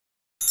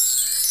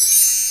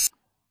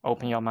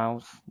Open your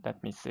mouth.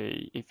 Let me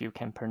see if you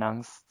can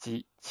pronounce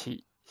机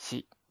器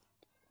系.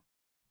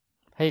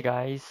 Hey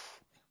guys,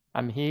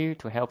 I'm here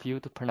to help you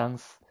to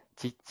pronounce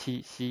机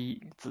器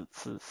系, 字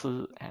词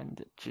思,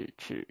 and 字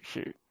齿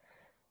是.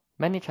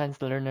 Many Chinese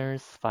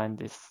learners find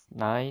these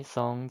 9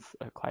 songs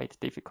quite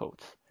difficult.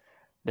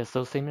 They're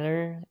so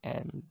similar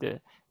and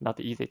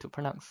not easy to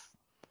pronounce.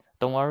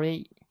 Don't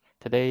worry,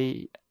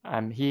 today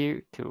I'm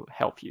here to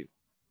help you.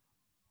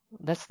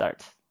 Let's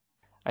start.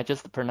 I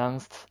just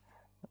pronounced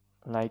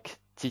like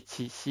机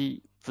器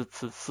系, 字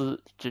词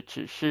思, 字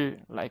齿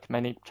是, like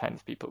many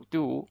Chinese people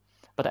do,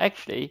 but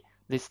actually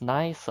these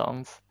 9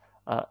 songs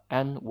are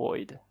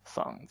N-void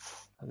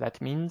songs. That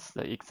means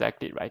the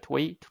exactly right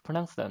way to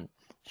pronounce them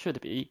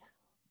should be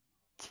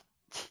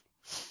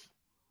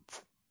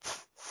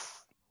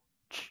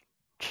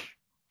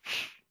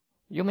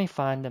You may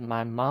find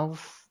my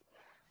mouth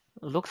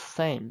looks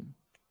same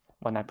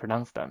when I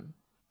pronounce them.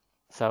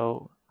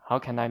 So how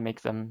can I make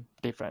them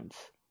different?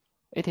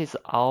 It is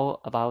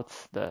all about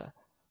the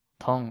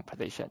tongue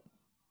position.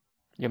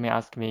 You may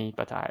ask me,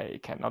 but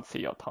I cannot see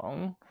your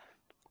tongue.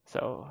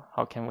 So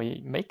how can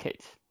we make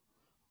it?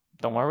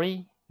 Don't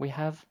worry, we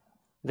have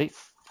this.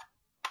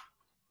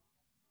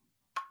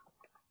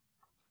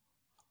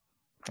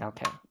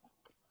 Okay,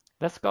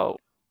 let's go.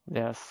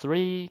 There are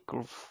 3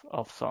 groups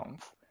of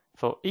songs.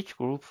 For each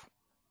group,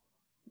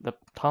 the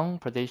tongue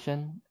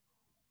position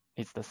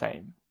is the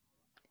same.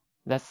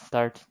 Let's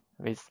start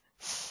with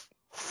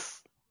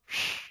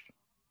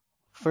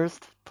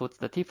First, put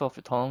the tip of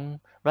your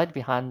tongue right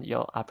behind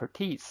your upper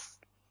teeth.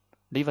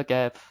 Leave a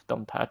gap,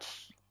 don't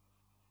touch.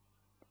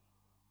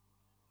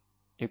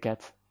 You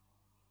get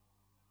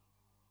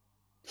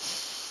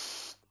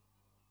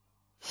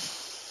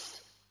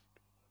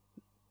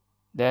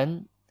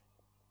Then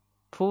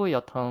pull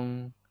your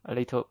tongue a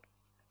little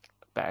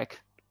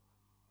back.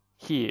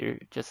 Here,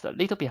 just a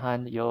little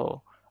behind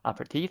your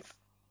upper teeth.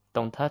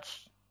 Don't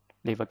touch.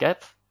 Leave a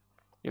gap.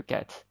 You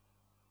get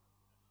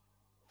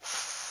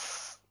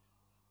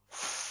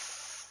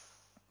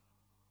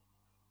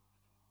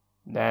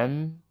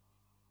Then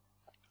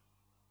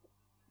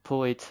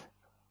pull it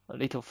a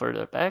little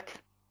further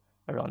back.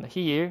 Around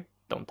here,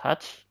 don't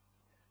touch.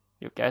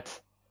 You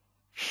get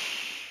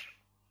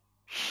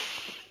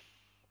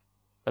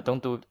But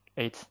don't do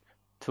it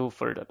too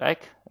further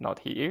back, not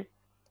here.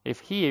 If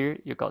here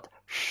you got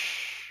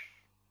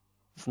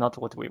it's not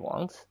what we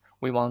want.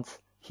 We want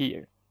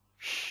here.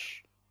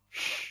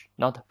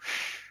 Not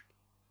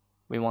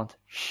we want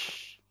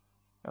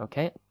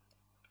Okay?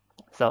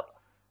 So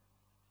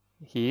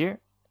here,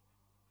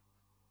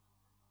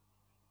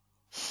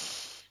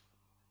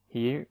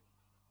 here,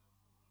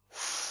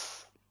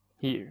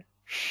 here.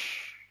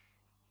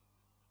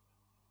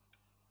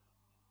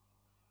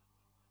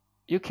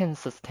 You can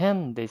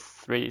sustain these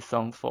 3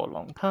 songs for a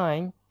long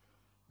time,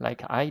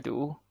 like I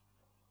do.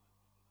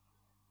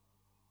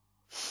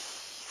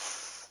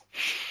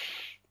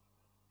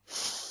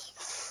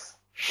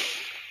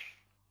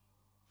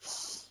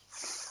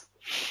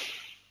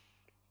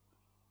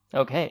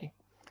 Okay,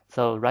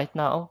 so right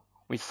now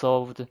we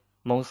solved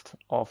most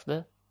of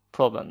the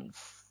problems.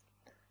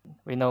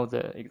 We know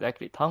the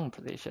exactly tongue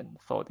position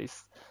for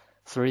these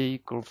 3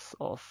 groups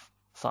of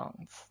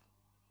songs.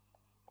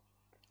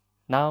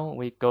 Now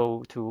we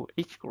go to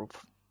each group.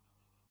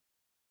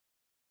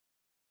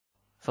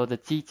 For the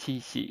机器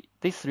系,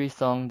 these 3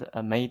 songs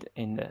are made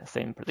in the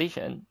same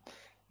position.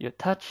 You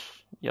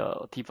touch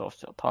your tip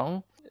of your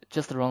tongue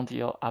just around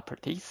your upper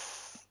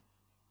teeth.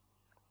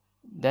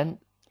 Then,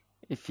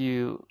 if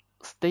you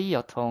stay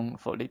your tongue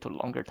for a little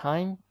longer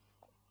time,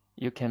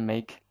 you can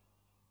make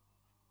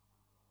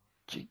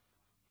G,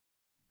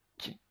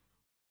 G.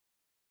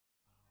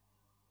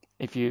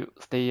 If you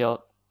stay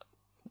your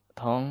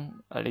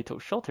tongue a little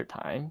shorter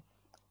time,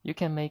 you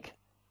can make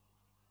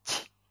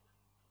Ch,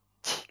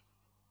 Ch.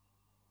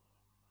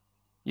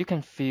 You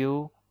can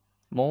feel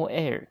more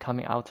air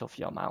coming out of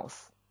your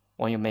mouth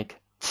when you make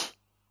Ch,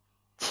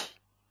 Ch.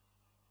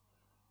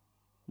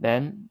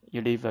 Then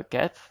you leave a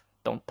gap,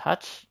 don't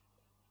touch.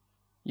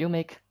 You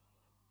make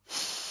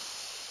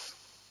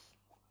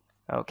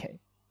Okay,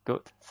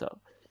 good. So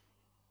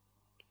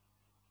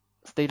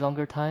stay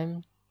longer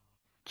time,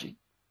 G,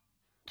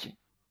 G.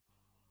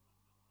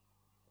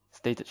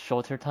 Stay the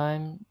shorter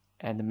time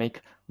and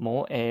make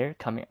more air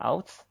coming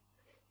out,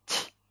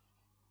 Ch,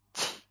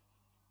 Ch.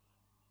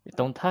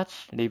 Don't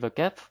touch, leave a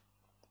gap.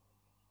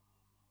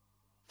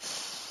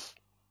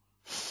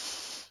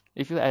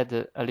 If you add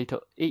a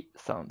little E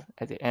sound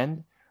at the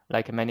end,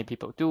 like many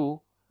people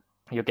do,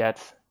 you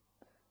get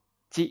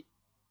Ji,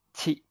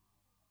 Qi,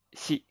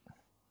 Xi.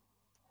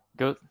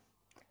 Good.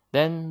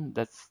 Then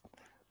let's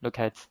look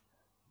at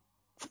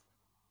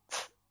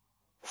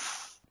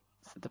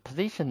the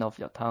position of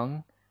your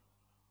tongue.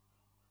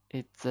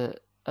 It's a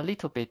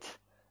little bit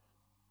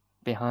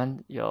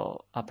behind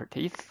your upper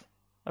teeth,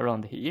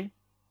 around here.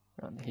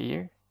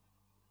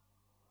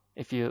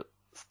 If you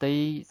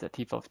stay the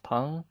tip of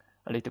tongue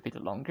a little bit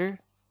longer,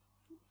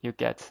 you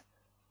get .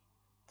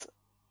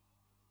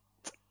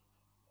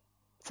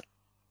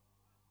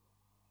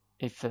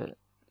 if a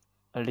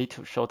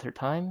little shorter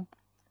time,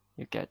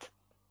 you get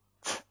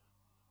t,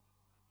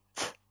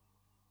 t.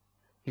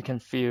 You can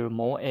feel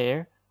more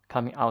air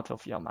coming out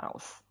of your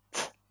mouth.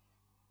 T,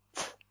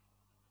 t.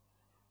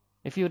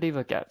 If you leave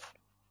a gap,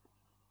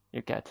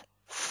 you get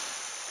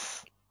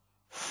s,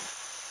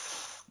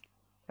 s.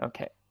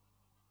 Okay,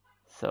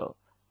 so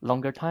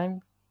longer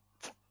time,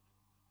 t,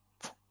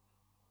 t.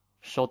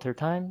 Shorter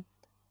time,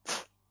 t,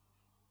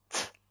 t.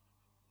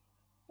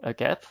 A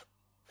gap,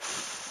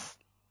 s,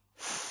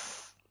 s,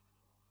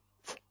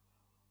 t, t.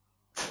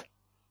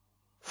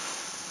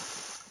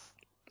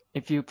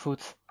 If you put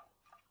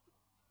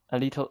a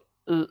little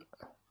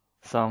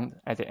sound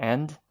at the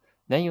end,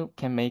 then you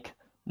can make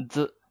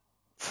z,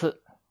 c,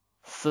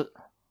 s,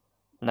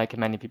 like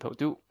many people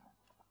do.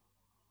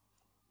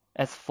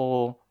 As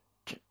for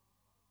ch,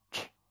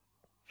 ch,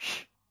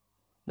 sh,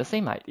 the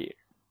same idea.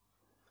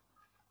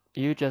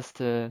 You just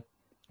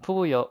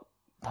pull your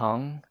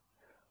tongue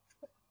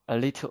a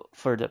little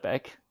further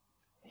back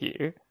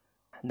here.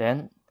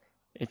 Then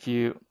if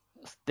you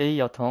stay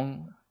your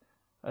tongue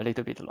a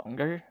little bit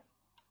longer,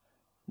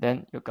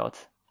 then you got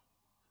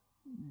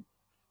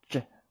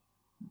j,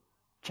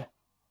 j,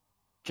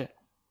 j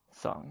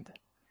sound.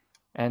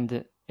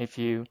 And if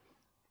you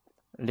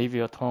leave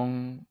your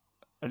tongue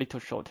a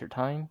little shorter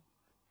time,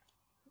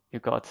 you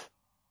got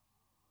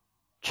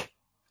ch,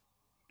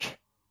 ch,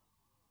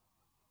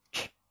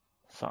 ch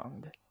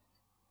sound.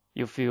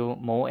 You feel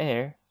more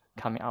air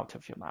coming out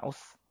of your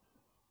mouth.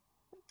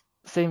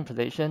 Same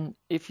position,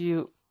 if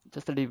you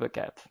just leave a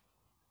gap,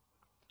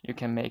 you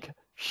can make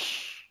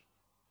sh,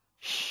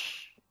 sh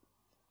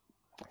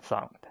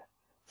sound.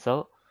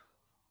 So,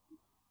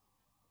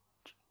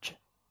 ch,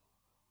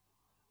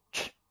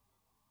 ch,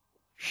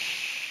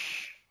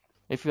 sh.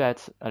 If you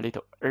add a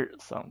little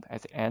sound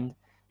at the end,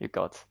 you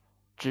got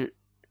zh,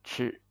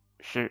 ch,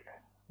 sh,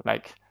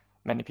 like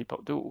many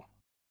people do.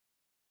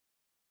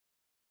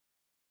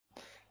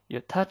 You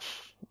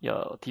touch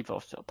your tip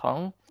of your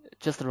tongue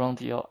just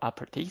around your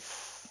upper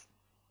teeth.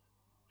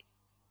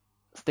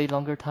 Stay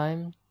longer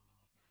time,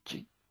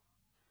 j,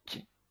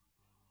 j.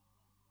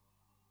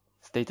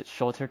 Stay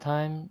shorter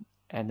time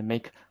and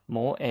make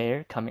more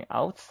air coming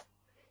out.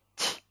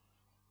 Ch,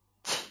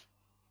 ch.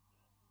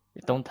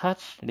 You don't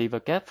touch, leave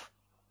a gap.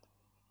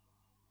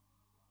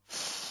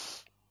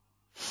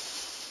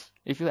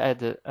 If you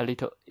add a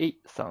little e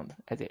sound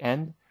at the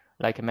end,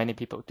 like many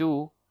people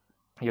do,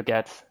 you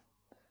get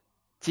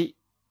ji,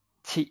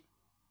 qi,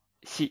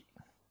 xi.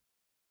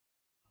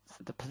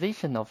 So the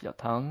position of your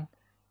tongue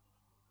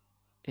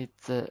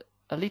is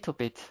a little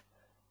bit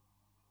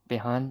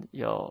behind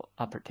your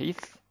upper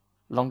teeth.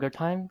 Longer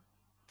time,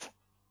 t,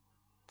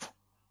 t.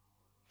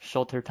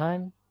 Shorter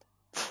time,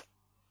 t,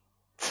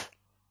 t.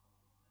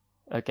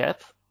 A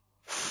gap,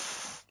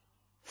 s,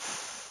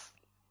 s,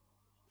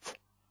 t, t.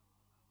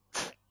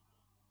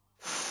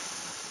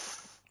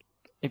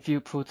 If you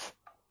put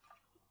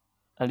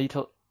a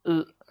little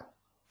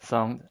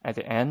sound at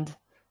the end,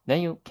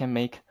 then you can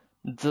make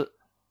z,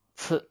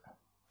 c,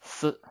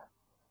 s,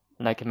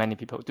 like many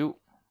people do.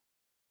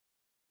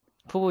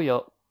 Pull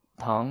your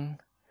tongue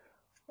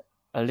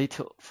a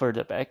little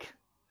further back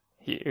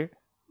here.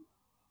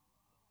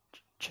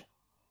 Ch,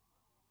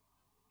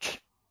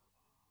 ch,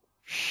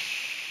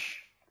 sh.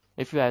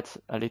 If you add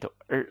a little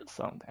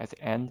sound at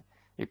the end,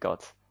 you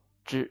got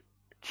zh,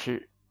 ch,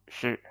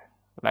 sh,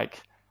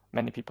 like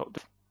many people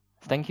do.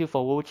 Thank you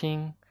for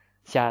watching.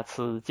 下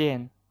次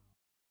见。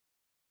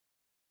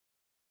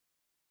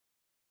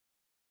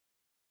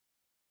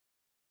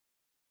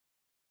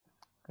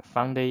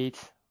Found it.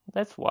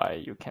 That's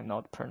why you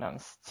cannot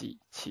pronounce ji,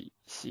 qi,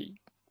 xi.